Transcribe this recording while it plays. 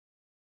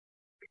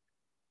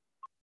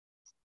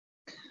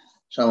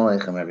Shalom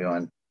Aleichem,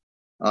 everyone.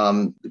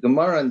 The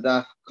Gemara and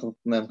Daf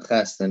Mem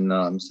Ches and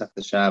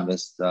Masechta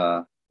Shabbos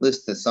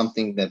list as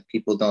something that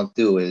people don't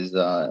do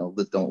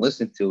don't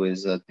listen to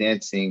is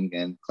dancing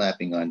and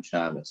clapping on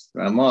Shabbos.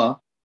 Ramah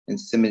in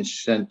Siman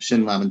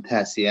Shin Lam and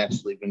Tes, he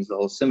actually brings the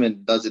whole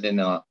Siman, does it in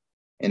a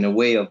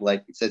way of,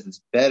 like, it says it's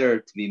better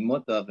to be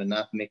mutav and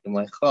not make a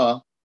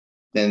meicha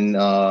than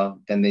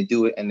they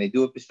do it, and they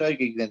do it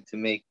b'shogeg than to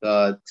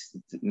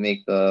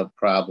make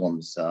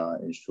problems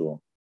in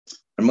shul.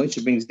 And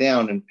Moshe brings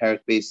down in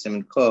Parak Beis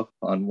Siman Kuf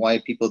on why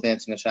people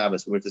dancing on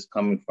Shabbos. Where's this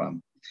coming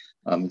from?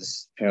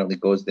 This apparently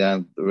goes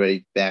down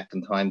already back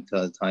in time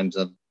to the times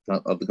of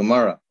the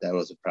Gemara. That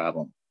was a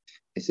problem.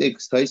 They say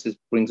Tosfos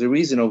brings a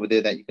reason over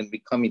there that you can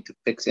be coming to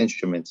fix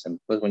instruments, and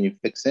because when you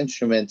fix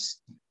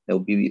instruments, there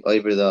will be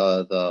over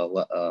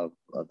the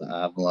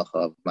Halacha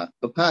of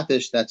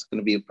Makapatish. That's going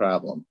to be a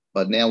problem.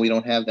 But now we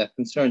don't have that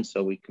concern,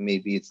 so we can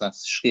maybe it's not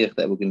shchiach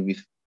that we're going to be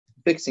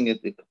fixing it.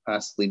 It could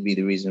possibly be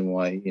the reason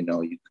why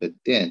you could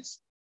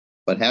dance.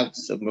 But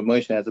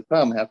Moshe has a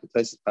problem. How could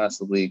Tosfos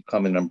possibly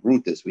come in and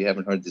root this? We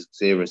haven't heard this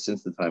Xera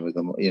since the time of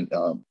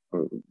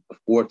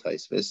before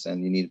Tosfos,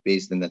 and you need a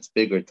basin that's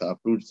bigger to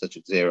uproot such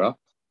a Xera.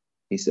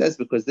 He says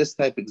because this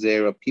type of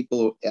Xera,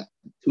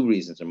 two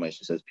reasons.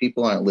 Moshe says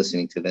people aren't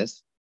listening to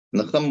this.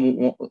 And the Chum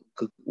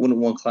wouldn't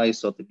want Klal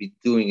Yisrael to be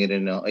doing it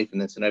in an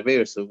that's an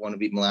Aveira, so we want to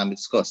be Melamed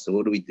Skos. So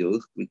what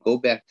do? We go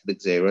back to the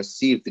Xera,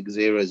 see if the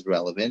Xera is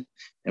relevant,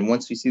 and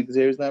once we see the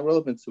Xera is not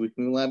relevant, so we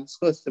can Melamed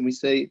Skos, then we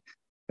say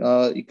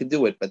you could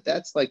do it. But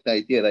that's like the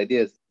idea. The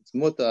idea is it's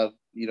mutav.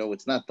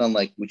 It's not done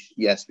like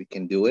yes, we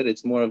can do it.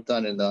 It's more of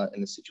done in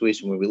a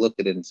situation where we look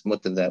at it. It's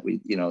mutav that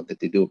that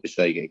they do it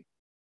b'shogeg.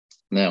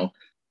 Now,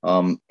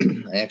 I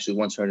actually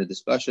once heard a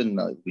discussion.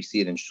 We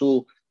see it in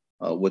shul.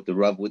 What the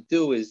Rav would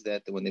do is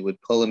that when they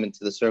would pull him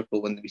into the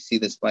circle, when we see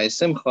this by a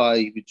simcha,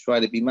 he would try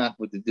to be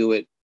machmir to do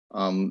it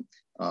bein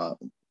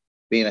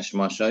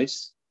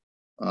hashmashos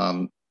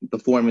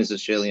before him is a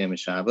Sheli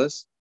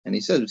Shabbos. And he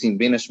says between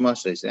bein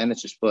hashmashos and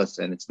it's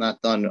and it's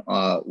not done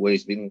where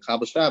he's being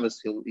Kabbalah Shabbos,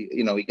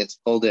 he gets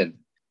pulled in.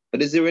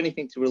 But is there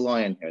anything to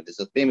rely on here? There's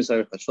a famous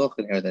Aruch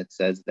HaShulchan here that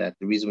says that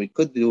the reason we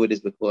could do it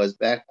is because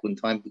back when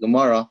time of the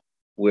Gemara,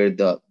 where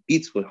the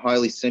beats were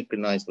highly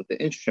synchronized with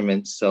the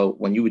instrument. So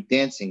when you were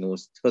dancing, it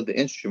was to the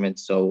instrument.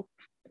 So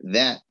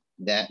that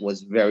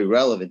was very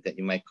relevant that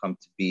you might come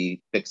to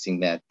be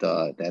fixing that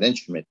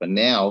instrument. But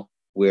now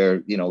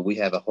where we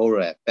have a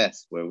horror at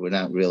best, where we're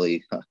not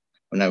really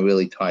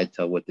tied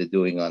to what they're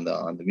doing on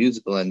the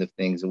musical end of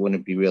things. It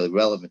wouldn't be really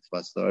relevant to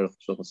us. The Aruch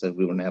HaShulchan said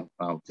we wouldn't have a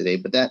problem today.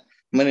 But that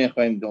many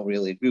Achayim don't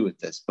really agree with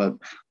this. But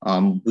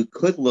we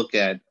could look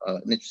at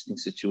an interesting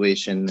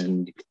situation,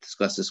 and you could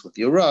discuss this with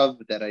your Rav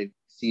that I've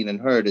seen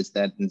and heard, is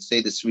that in the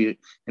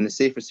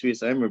Sefer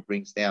Srius Omer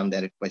brings down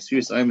that if by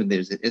Srius Omer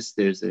there's an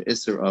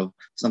isser of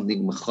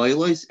something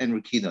mechaylos and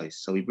rekidos.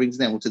 So he brings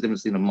down what's the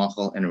difference between a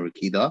machal and a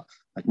rekida.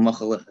 Like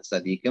machal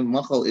chasadikim.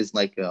 Machal is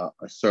like a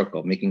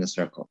circle, making a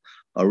circle.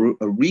 A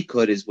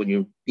rekud is when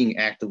you're being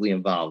actively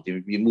involved.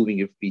 You're moving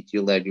your feet,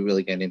 your leg. You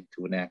really get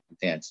into an active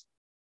dance.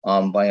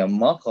 By a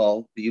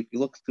machal, if you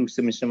look through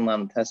Siman Shin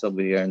Lam and Tes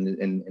over here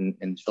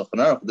in Shulchan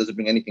Aruch, it doesn't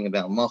bring anything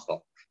about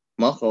machal.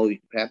 Machal, you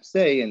could perhaps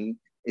say,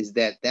 is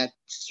that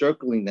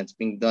circling that's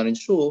being done in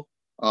shul,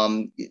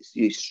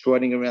 is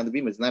strutting around the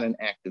beam. It's not an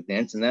active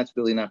dance, and that's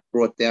really not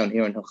brought down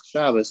here in Hilchos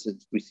Shabbos.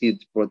 We see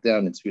it's brought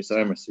down in Srius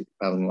Omer, so you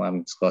can probably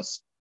discuss.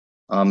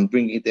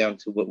 Bringing it down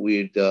to what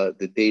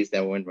the days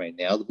that we're in right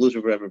now. The Blues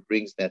River Rebbe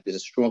brings that there's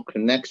a strong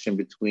connection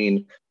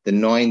between the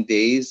 9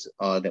 days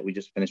that we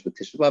just finished with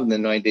Tisha B'Av and the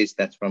 9 days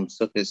that's from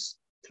Sukkot,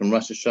 from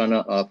Rosh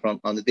Hashanah, from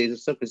on the days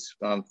of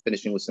Sukkot,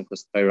 finishing with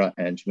Simchas Torah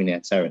and Shmini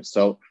Atzeres.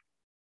 So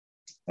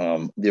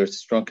there's a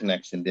strong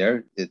connection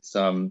there. It's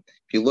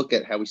if you look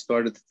at how we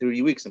started the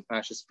 30 weeks in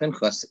Pashas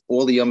Pinchas,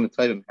 all the Yom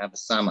Tovim have a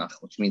samach,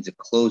 which means it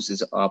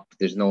closes up.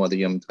 There's no other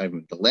Yom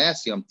Tovim. The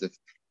last Yom Tov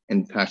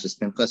in Pashas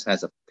Pinchas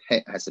has a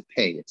pay.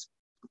 It's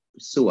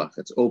suach.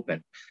 It's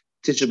open.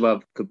 Tisha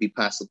B'Av could be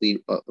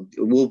possibly it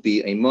will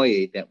be a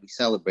moed that we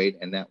celebrate,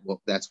 and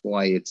that's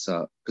why it's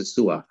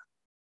pesuach.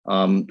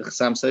 The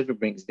Chassam Sofer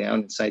brings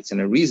down and cites an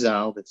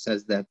Arizal that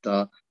says that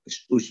the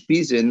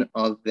ushpizin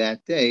of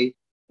that day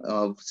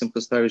of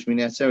Simchas Torah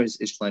Shmini Atzeres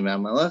is Shlomo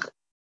HaMelech,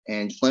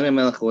 and Shlomo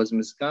HaMelech was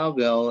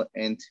misgalgal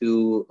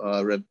into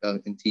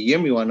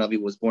Yirmiyahu Navi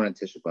was born on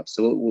Tisha B'Av.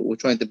 So what we're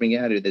trying to bring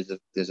out here, there's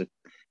a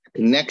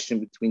connection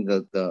between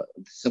the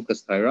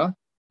Simchas Torah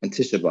and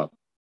Tisha B'Av.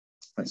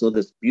 I saw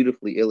this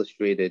beautifully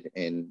illustrated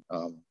in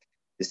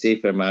the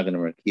Sefer Magen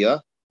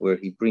Rakia, where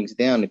he brings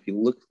down, if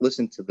you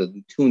listen to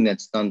the tune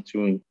that's done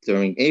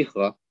during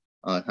Eicha,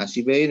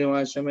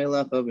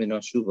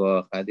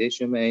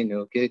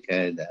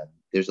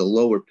 there's a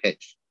lower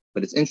pitch.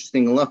 But it's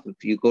interesting enough,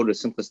 if you go to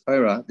Simchas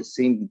Torah, the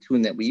same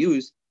tune that we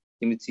use,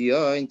 you see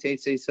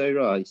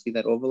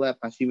that overlap.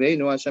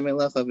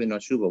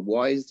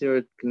 Why is there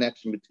a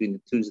connection between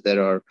the tunes that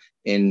are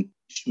in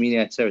Shmini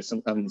Atzeres,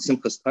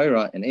 Simchas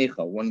Torah, and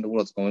Eicha? What in the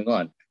world's going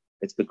on?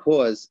 It's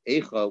because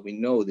Eicha, we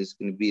know there's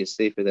going to be a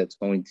sefer that's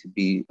going to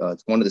be,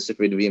 it's one of the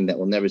Sefer Devim that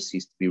will never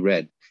cease to be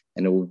read.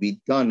 And it will be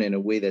done in a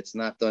way that's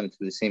not done to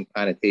the same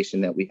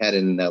connotation that we had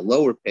in that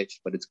lower pitch,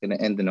 but it's going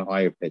to end in a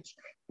higher pitch,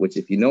 which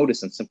if you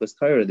notice in Simplest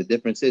Torah, the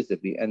difference is if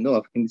we end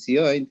off,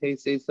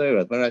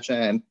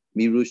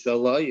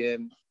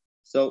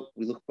 so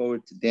we look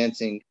forward to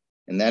dancing,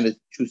 and that is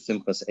true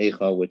Simchas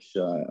Eicha,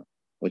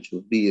 which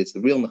will be, it's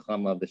the real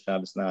Nechama of the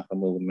Shabbos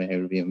Nachamu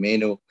Meher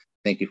V'Yameinu.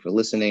 Thank you for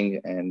listening,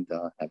 and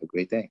have a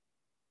great day.